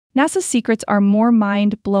NASA's secrets are more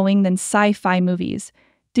mind-blowing than sci-fi movies.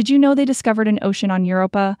 Did you know they discovered an ocean on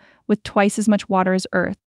Europa with twice as much water as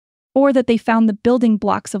Earth? Or that they found the building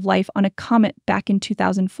blocks of life on a comet back in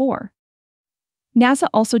 2004? NASA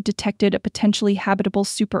also detected a potentially habitable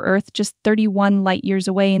super-Earth just 31 light-years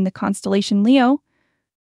away in the constellation Leo.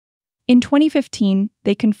 In 2015,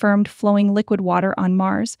 they confirmed flowing liquid water on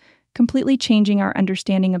Mars, completely changing our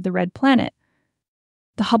understanding of the red planet.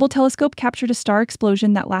 The Hubble telescope captured a star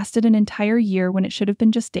explosion that lasted an entire year when it should have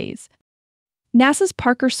been just days. NASA's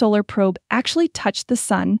Parker Solar Probe actually touched the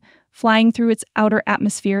Sun, flying through its outer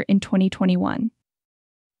atmosphere in 2021.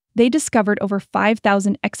 They discovered over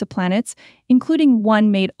 5,000 exoplanets, including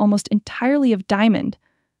one made almost entirely of diamond.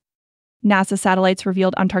 NASA satellites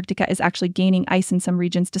revealed Antarctica is actually gaining ice in some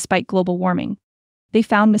regions despite global warming. They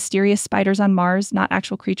found mysterious spiders on Mars, not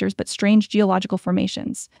actual creatures, but strange geological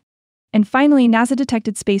formations. And finally, NASA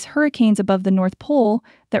detected space hurricanes above the North Pole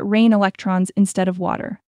that rain electrons instead of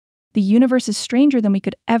water. The universe is stranger than we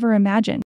could ever imagine.